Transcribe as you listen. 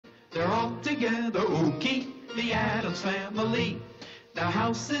They're all together, ooh, keep the Addams Family. Their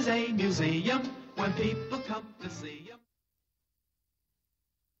house is a museum when people come to see them.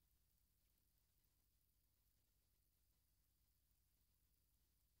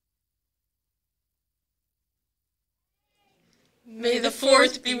 May the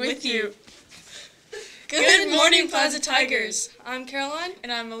 4th be with you. Good morning, Plaza Tigers. I'm Caroline.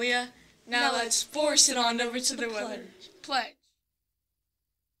 And I'm Malia. Now let's force it on over to the pledge.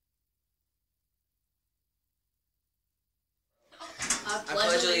 I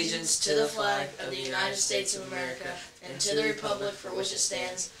pledge allegiance to the flag of the United States of America and to the republic for which it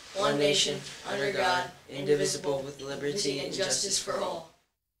stands, one nation, under God, indivisible, with liberty and justice for all.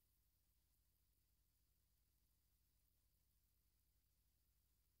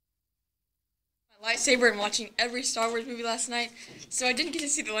 Lightsaber and watching every Star Wars movie last night, so I didn't get to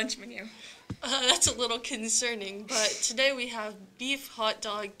see the lunch menu. That's a little concerning, but today we have beef hot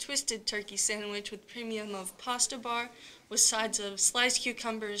dog twisted turkey sandwich with premium of pasta bar with sides of sliced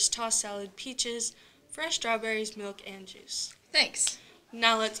cucumbers, tossed salad, peaches, fresh strawberries, milk, and juice. Thanks.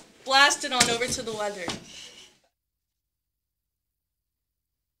 Now let's blast it on over to the weather.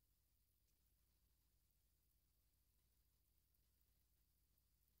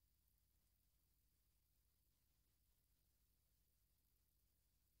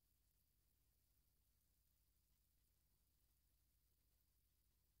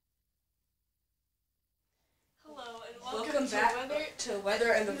 Hello and welcome back to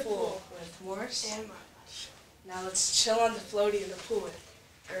Weather in the Pool with Morris and Marsh. Now let's chill on the floaty in the pool with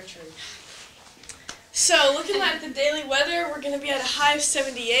Gertrude. So looking at the daily weather, we're going to be at a high of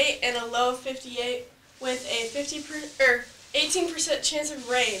 78 and a low of 58 with a 18% chance of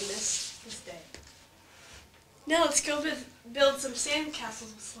rain this day. Now let's go build some sand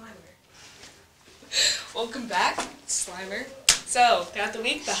castles with Slimer. Welcome back, Slimer. So, throughout the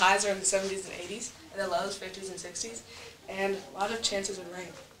week, the highs are in the 70s and 80s, and the lows 50s and 60s, and a lot of chances of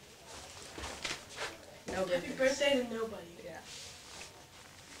rain. No Happy birthday to nobody. Yeah.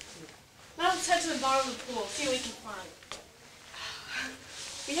 Now let's head to the bottom of the pool, see what we can find.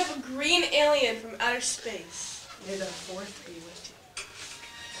 We have a green alien from outer space. May the 4th be with you.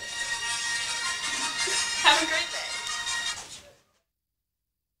 Have a great day.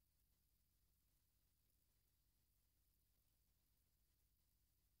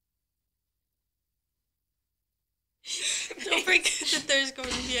 Don't forget that there's going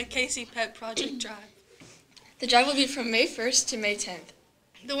to be a Casey Pet Project drive. The drive will be from May 1st to May 10th.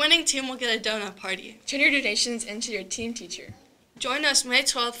 The winning team will get a donut party. Turn your donations into your team teacher. Join us May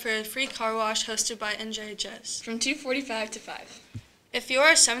 12th for a free car wash hosted by NJHS. From 2:45 to 5. If you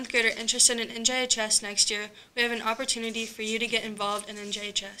are a 7th grader interested in NJHS next year, we have an opportunity for you to get involved in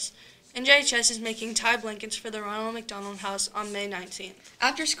NJHS. NJHS is making tie blankets for the Ronald McDonald House on May 19th.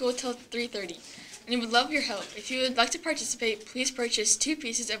 After school till 3:30. And we would love your help. If you would like to participate, please purchase 2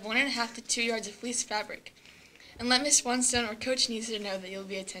 pieces of 1.5 to 2 yards of fleece fabric. And let Miss Swanstone or Coach Neeser know that you'll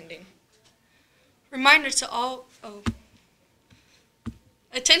be attending. Reminder to all,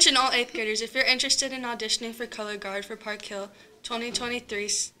 attention all 8th graders, if you're interested in auditioning for Color Guard for Park Hill 2023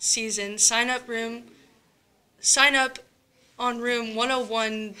 season, sign up on room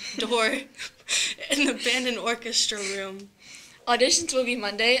 101 door in the band and orchestra room. Auditions will be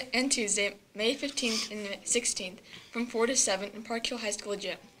Monday and Tuesday, May 15th and 16th, from 4 to 7 in Park Hill High School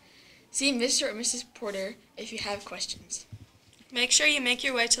gym. See Mr. or Mrs. Porter if you have questions. Make sure you make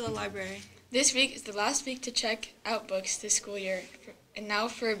your way to the library. This week is the last week to check out books this school year, and now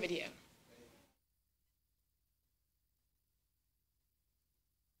for a video.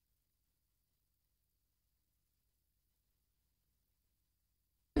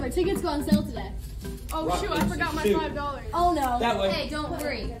 My tickets go on sale today. Oh shoot, I forgot my $5. Oh no. That way. Hey, don't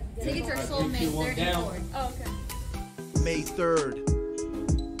worry. Tickets are sold May 3rd and 4th. Oh, okay. May 3rd.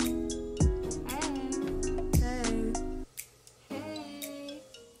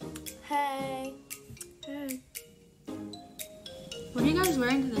 Hey. What are you guys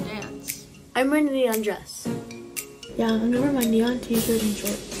wearing to the dance? I'm wearing a neon dress. Yeah, I'm gonna wear my neon t-shirt and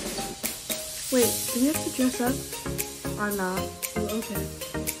shorts. Wait, do we have to dress up? Or not? Oh, okay.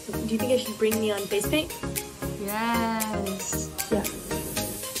 Do you think I should bring neon face paint? Yes. Yeah.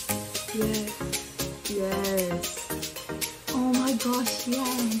 Yes. Oh my gosh,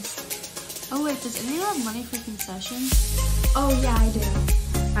 yes. Oh wait, does anyone have money for concessions? Oh yeah,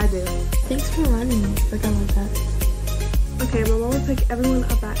 I do. Thanks for reminding me. Forgot like that. Okay, my mom will pick everyone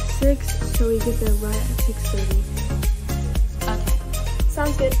up at 6, so we get there right at 6:30. Okay.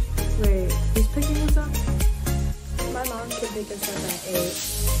 Sounds good. Wait, who's picking us up? My mom could pick us up at 8.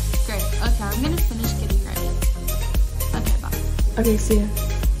 Great. Okay, I'm gonna finish getting ready. Okay, bye. Okay, see ya.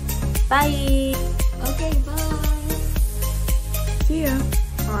 Bye. Okay, bye. See ya.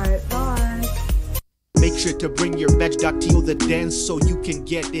 Alright, bye. Make sure to bring your badge doc to the dance so you can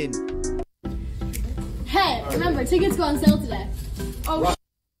get in. Hey, remember, tickets go on sale today. Oh,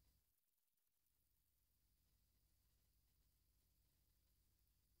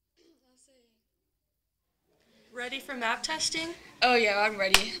 Ready for map testing? Oh yeah, I'm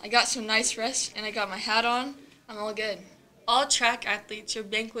ready. I got some nice rest and I got my hat on. I'm all good. All track athletes, your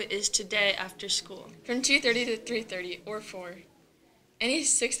banquet is today after school. From 2:30 to 3:30 or 4. Any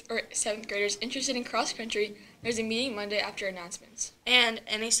 6th or 7th graders interested in cross country, there's a meeting Monday after announcements. And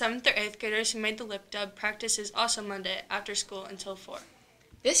any 7th or 8th graders who made the lip dub, practice is also Monday after school until 4.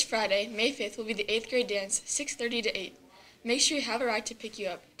 This Friday, May 5th, will be the 8th grade dance, 6:30 to 8. Make sure you have a ride to pick you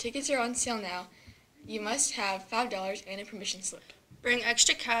up. Tickets are on sale now. You must have $5 and a permission slip. Bring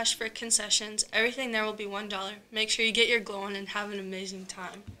extra cash for concessions. Everything there will be $1. Make sure you get your glow on and have an amazing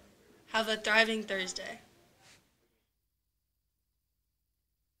time. Have a thriving Thursday.